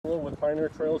With Pioneer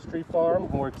Trails Tree Farm.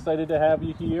 We're excited to have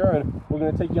you here, and we're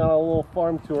going to take you on a little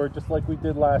farm tour just like we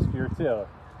did last year too.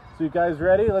 So you guys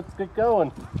ready? Let's get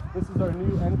going. This is our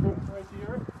new entrance right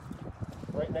here,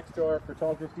 right next to our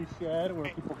photography shed where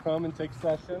people come and take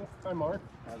sessions. Hi Mark.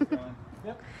 How's it going?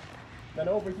 Yep. Then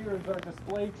over here is our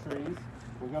display trees.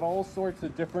 We've got all sorts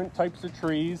of different types of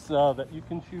trees that you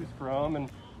can choose from, and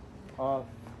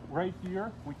right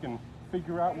here we can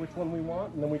figure out which one we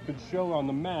want, and then we could show on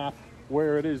the map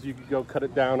where it is you could go cut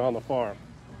it down on the farm.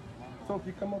 So if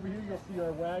you come over here, you'll see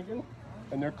our wagon,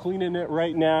 and they're cleaning it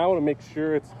right now to make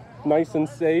sure it's nice and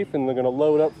safe, and they're going to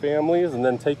load up families and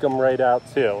then take them right out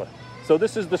too. So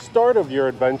this is the start of your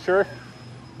adventure.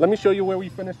 Let me show you where we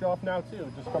finish off now too.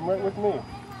 Just come right with me.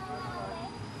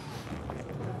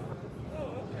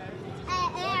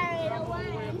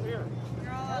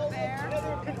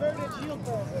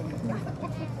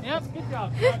 Yep, good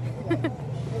job.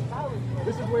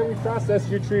 This is where we process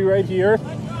your tree right here.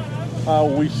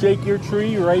 We shake your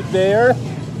tree right there,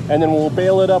 and then we'll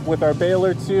bale it up with our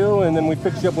baler too, and then we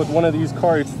fix you up with one of these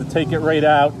carts to take it right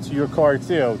out to your car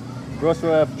too. We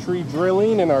also have tree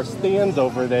drilling in our stands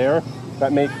over there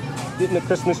that make getting a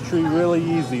Christmas tree really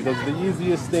easy. Those are the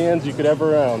easiest stands you could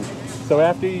ever own. So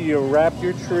after you wrap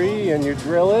your tree and you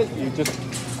drill it, you just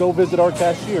go visit our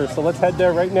cashier. So let's head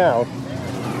there right now.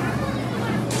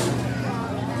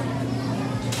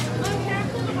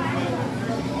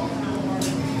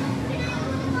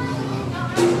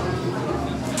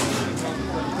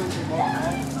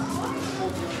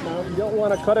 If you don't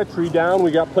want to cut a tree down,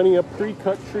 we got plenty of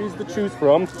pre-cut trees to choose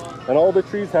from, and all the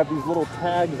trees have these little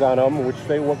tags on them which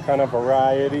say what kind of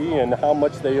variety and how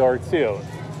much they are too.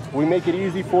 We make it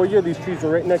easy for you. These trees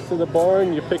are right next to the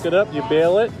barn. You pick it up, you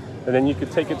bale it, and then you can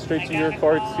take it straight to your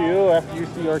car too after you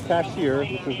see our cashier,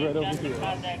 which is right over here.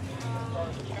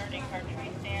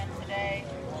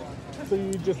 So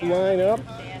you just line up,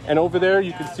 and over there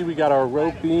you can see we got our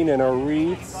roping and our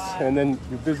wreaths, and then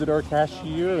you visit our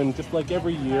cashier, and just like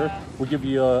every year, we'll give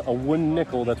you a wooden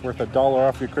nickel that's worth $1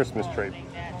 off your Christmas tree.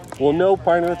 Well, no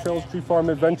Pioneer Trails Tree Farm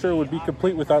adventure would be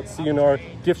complete without seeing our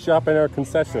gift shop and our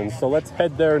concessions. So let's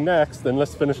head there next, and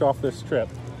let's finish off this trip.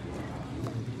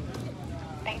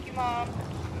 Thank you, Mom.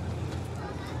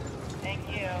 Thank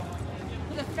you.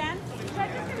 The fence? Make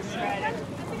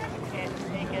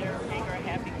her a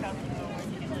happy customer when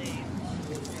she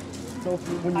leaves. So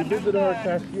when you visit our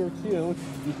cashier too,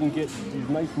 you can get these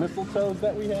nice mistletoes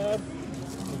that we have.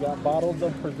 We got bottles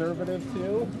of preservative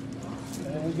too.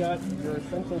 And we got your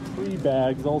essential tree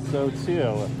bags also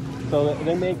too. So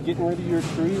they make getting rid of your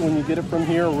tree when you get it from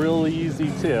here really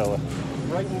easy too.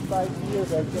 Right inside here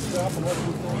is our gift shop, and let's go.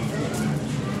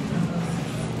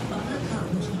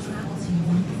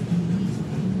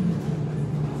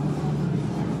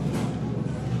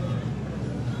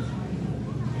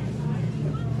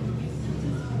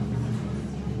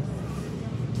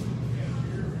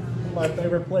 My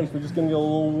favorite place. We're just gonna get a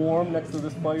little warm next to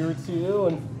this fire too,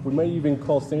 and we may even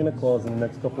call Santa Claus in the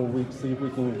next couple of weeks, see if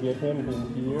we can get him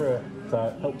in here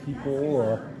to help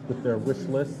people with their wish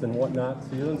lists and whatnot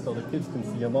too, and so the kids can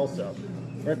see him also.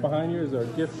 Right behind here is our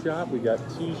gift shop. We got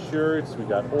t-shirts, we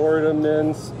got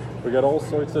ornaments, we got all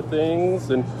sorts of things,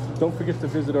 and don't forget to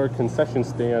visit our concession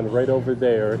stand right over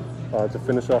there to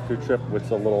finish off your trip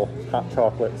with a little hot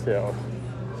chocolate too.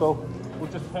 So we'll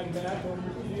just head back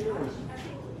over here and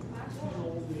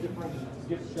all the different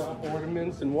gift shop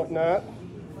ornaments and whatnot.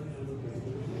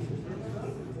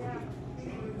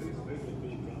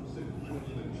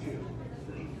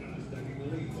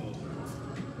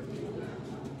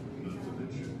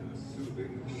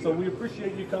 So we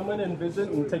appreciate you coming and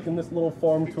visiting and taking this little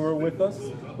farm tour with us.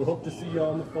 We hope to see you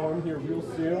on the farm here real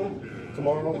soon.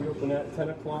 Tomorrow we open at 10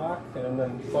 o'clock, and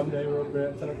then Sunday we're open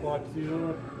at 10 o'clock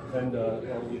too. And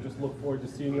we just look forward to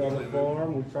seeing you on the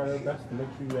farm. We try our best to make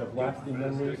sure you have lasting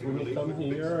memories when you come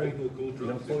here. And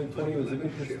 2020 was an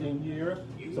interesting year,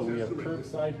 so we have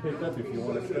curbside pickup if you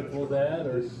want to schedule that,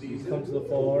 or just come to the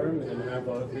farm and have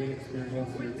a great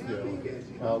experience here too.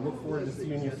 Look forward to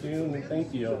seeing you soon, and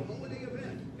thank you.